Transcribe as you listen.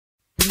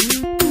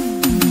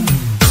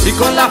Y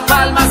con las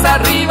palmas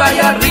arriba y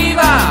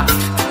arriba,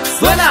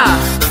 suena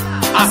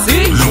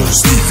así.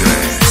 Los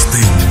Tigres de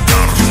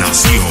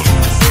Encarnacion.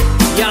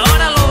 Y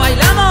ahora lo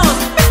bailamos.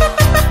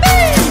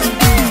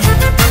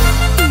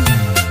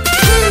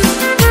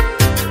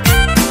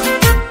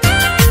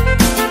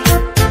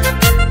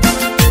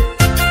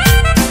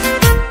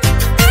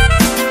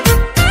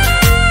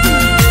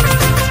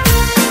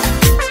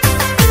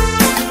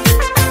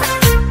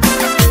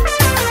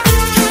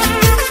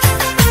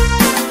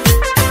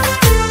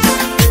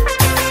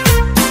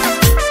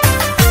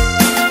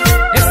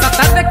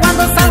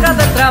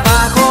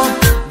 Trabajo,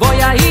 voy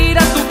a ir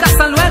a tu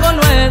casa luego,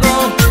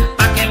 luego,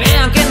 pa' que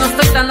vean que no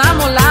estoy tan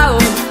amolado.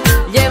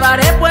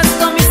 Llevaré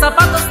puestos mis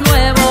zapatos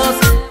nuevos.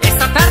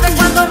 Esta tarde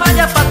cuando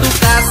vaya pa' tu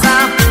casa,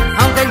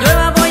 aunque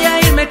llueva voy a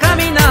irme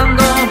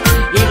caminando.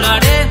 Y lo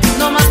haré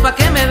nomás pa'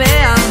 que me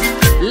vean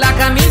la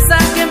camisa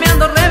que me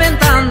ando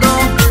reventando.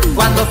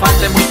 Cuando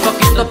falte muy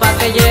poquito pa'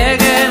 que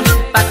llegue,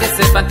 pa' que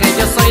sepan que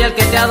yo soy el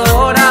que te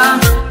adora,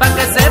 pa'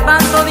 que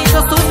sepan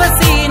toditos tus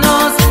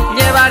vecinos,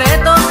 llevaré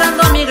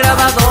tocando mi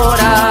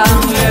grabadora.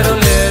 Lero,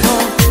 lero,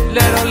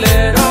 lero,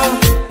 lero,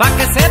 pa'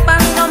 que sepan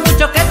lo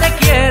mucho que te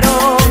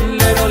quiero.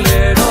 Lero,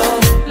 lero,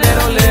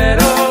 lero,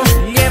 lero,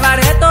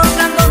 llevaré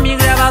tocando mi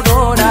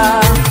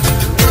grabadora.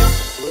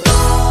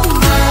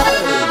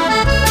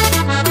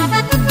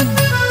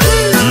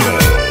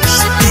 Los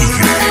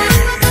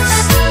Tigres.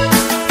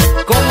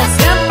 Como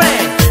siempre,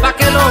 pa'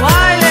 que lo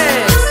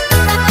bailes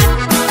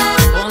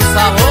con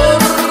sabor.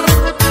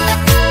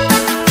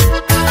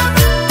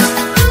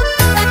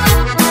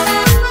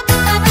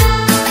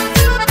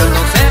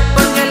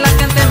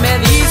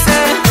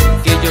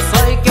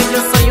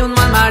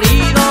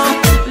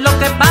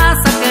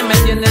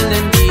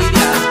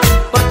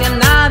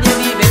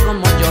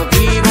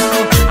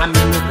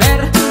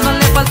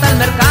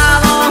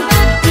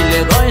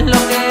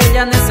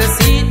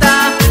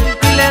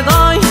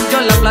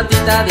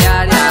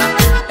 Diaria,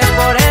 es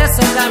por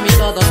eso que a mí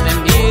todos me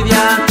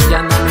envidian.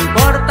 Ya no me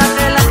importa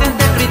que la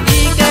gente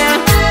critique,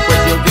 pues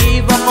yo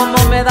vivo como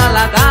me da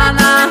la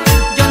gana.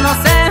 Yo no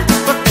sé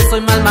por qué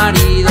soy mal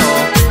marido,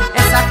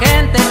 esa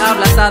gente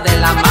habla hasta de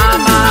la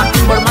mama.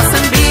 Por más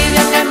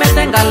envidia que me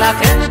tenga la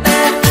gente,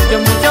 yo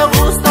mucho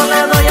gusto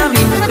le doy a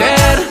mi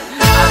mujer.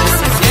 A ver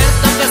si es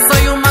cierto que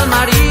soy un mal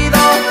marido,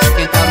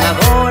 que tu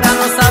habladora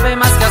no sabe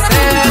más que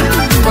hacer.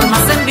 Por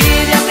más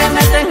envidia que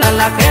me tenga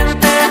la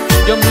gente,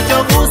 yo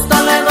mucho gusto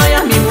le doy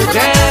a mi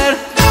mujer.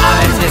 A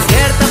ver si es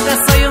cierto que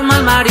soy un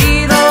mal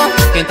marido,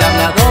 que entre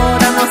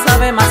habladora no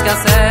sabe más que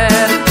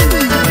hacer.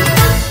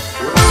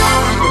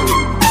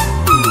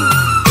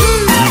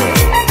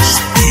 Los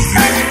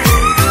Tigres.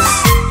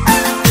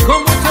 Con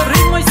mucho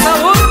ritmo y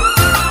sabor,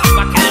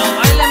 pa' que lo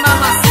baile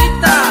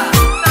mamacita.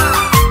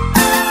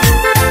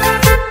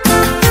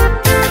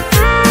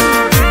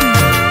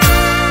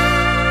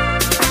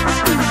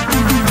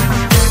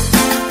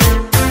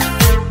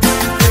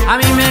 A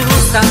mí me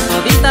gustan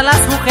toditas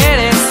las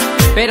mujeres,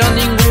 pero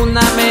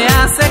ninguna me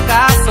hace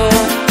caso.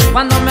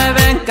 Cuando me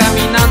ven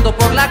caminando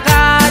por la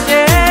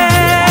calle,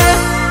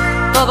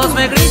 todos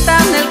me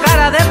gritan el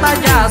cara de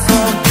payaso.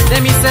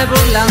 De mí se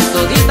burlan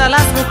toditas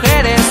las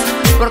mujeres,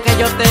 porque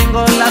yo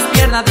tengo las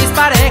piernas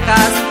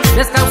disparejas.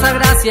 Les causa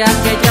gracia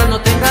que yo no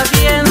tenga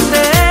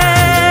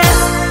dientes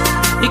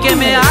y que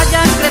me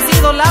hayan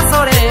crecido las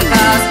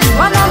orejas.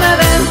 Cuando me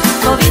ven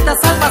toditas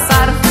al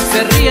pasar,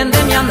 se ríen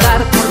de mi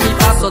andar por mi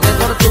paso de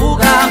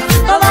tortuga.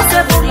 Todos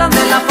se burlan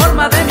de la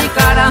forma de mi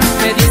cara,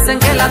 me dicen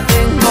que la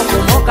tengo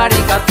como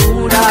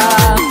caricatura.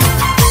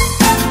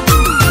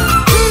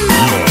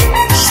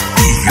 Los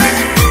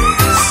Tigres.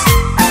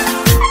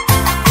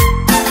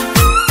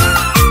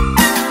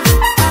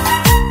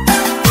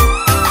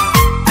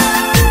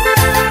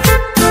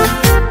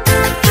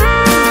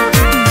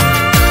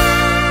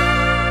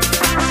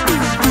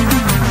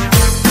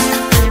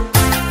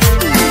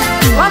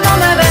 Cuando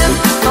me ven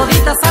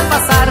toditas al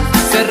pasar,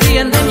 se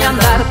ríen de mi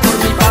andar por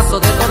mi paso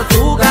de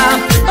tortuga.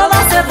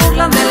 Todos se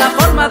burlan de la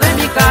forma de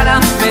mi cara,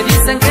 me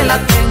dicen que la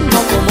tengo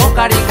como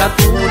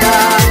caricatura.